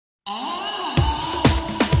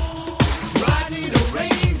Riding a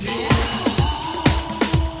reindeer.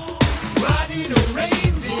 Riding a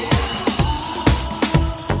reindeer.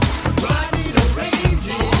 Riding a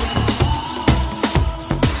reindeer.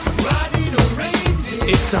 Riding a reindeer.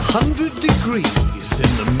 It's 100 degrees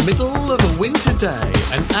in the middle of a winter day,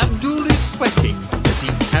 and Abdul is sweating as he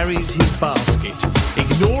carries his basket.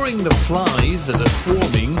 Ignoring the flies that are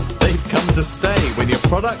swarming, they've come to stay. When your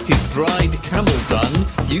product is dried camel dung,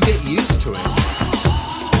 you get used to it.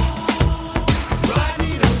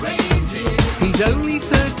 Riding a reindeer. He's only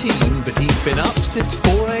 13, but he's been up since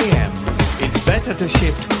 4 a.m. It's better to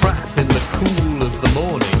shift crap in the cool of the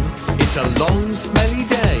morning. It's a long, smelly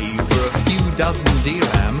day for a few dozen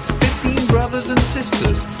dirham. 15 brothers and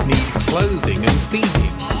sisters need clothing and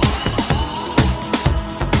feeding.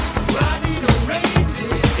 Riding a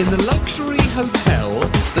reindeer. In the luxury hotel,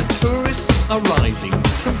 the tourists are rising.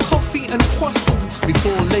 Some coffee and croissants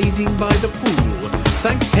before lazing by the pool.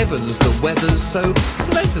 Thank heavens the weather's so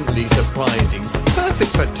pleasantly surprising.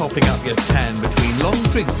 Perfect for topping up your tan between long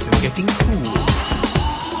drinks and getting cool.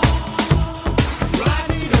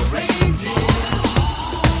 Riding a reindeer.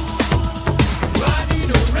 Riding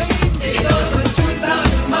a reindeer. It's over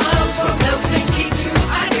 2,000 miles from Helsinki to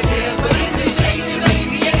Agadir, but in this age of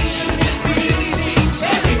aviation, it really seems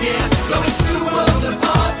very near. Though it's two worlds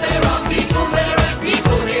apart, there are people there and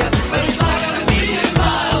people here, but it's like a million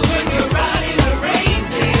miles when you're riding a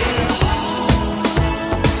reindeer.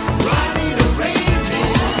 Riding a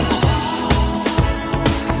reindeer.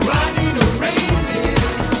 Riding a reindeer.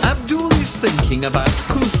 Abdul is thinking about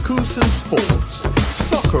couscous and sports.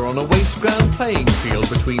 Soccer on a waste-ground playing field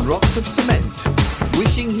between rocks of cement.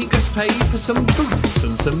 Wishing he could pay for some boots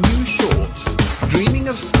and some new shorts. Dreaming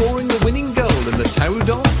of scoring the winning goal in the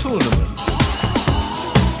Tarudal tournament.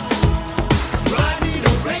 Riding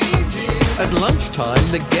a reindeer. At lunchtime,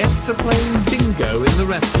 the guests are playing bingo in the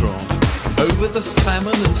restaurant. Over the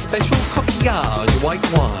salmon and special coquillage white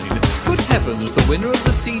wine. Good heavens, the winner of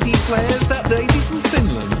the CD player's that lady from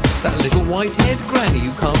Finland. That little white-haired granny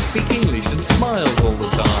who can't speak English and smiles all the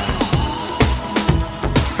time.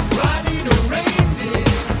 Riding a reindeer.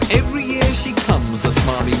 Every year she comes, the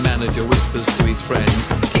smarmy manager whispers to his friend.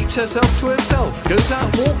 Keeps herself to herself, goes out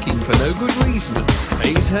walking for no good reason.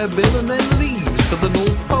 Pays her bill and then leaves for the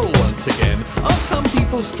North Pole once again. Aren't some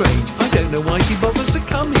people strange? I don't know why she bothers to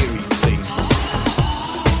come here each season.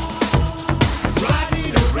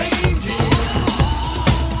 Riding a reindeer.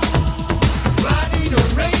 Riding a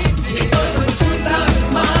reindeer. Over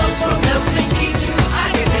 2,000 miles from Helsinki to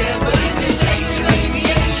Agadir, but in this age of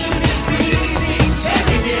aviation, it really seems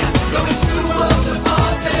very near. Though it's two worlds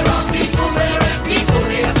apart, there are people there and people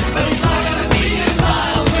here, but it's like a million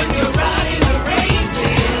miles when you're riding a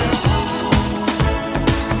reindeer.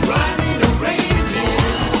 Riding a reindeer.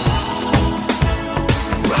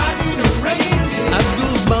 Riding a reindeer.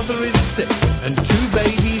 Abdul's mother is sick and 2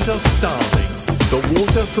 babies are starving. The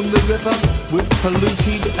water from the river was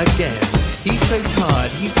polluted again. He's so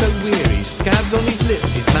tired, he's so weary, scabs on his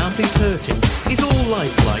lips, his mouth is hurting. Is all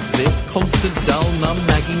life like this? Constant dull, numb,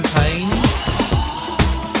 nagging pain?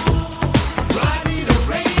 Riding a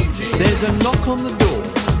reindeer. There's a knock on the door.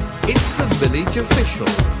 It's the village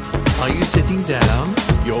official. Are you sitting down?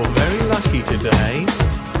 You're very lucky today.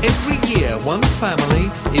 Every year one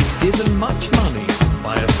family is given much money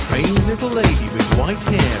by a strange little lady with white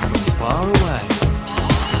hair from far away.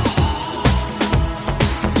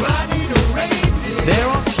 Riding a reindeer. There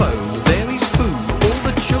are clothes, there is food, all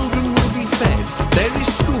the children will be fed. There is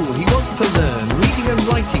school, he wants to learn, reading and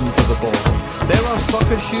writing for the boy. There are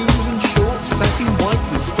soccer shoes and shorts, satin white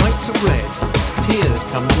with stripes of red. Tears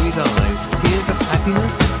come to his eyes, tears of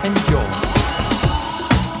happiness and joy.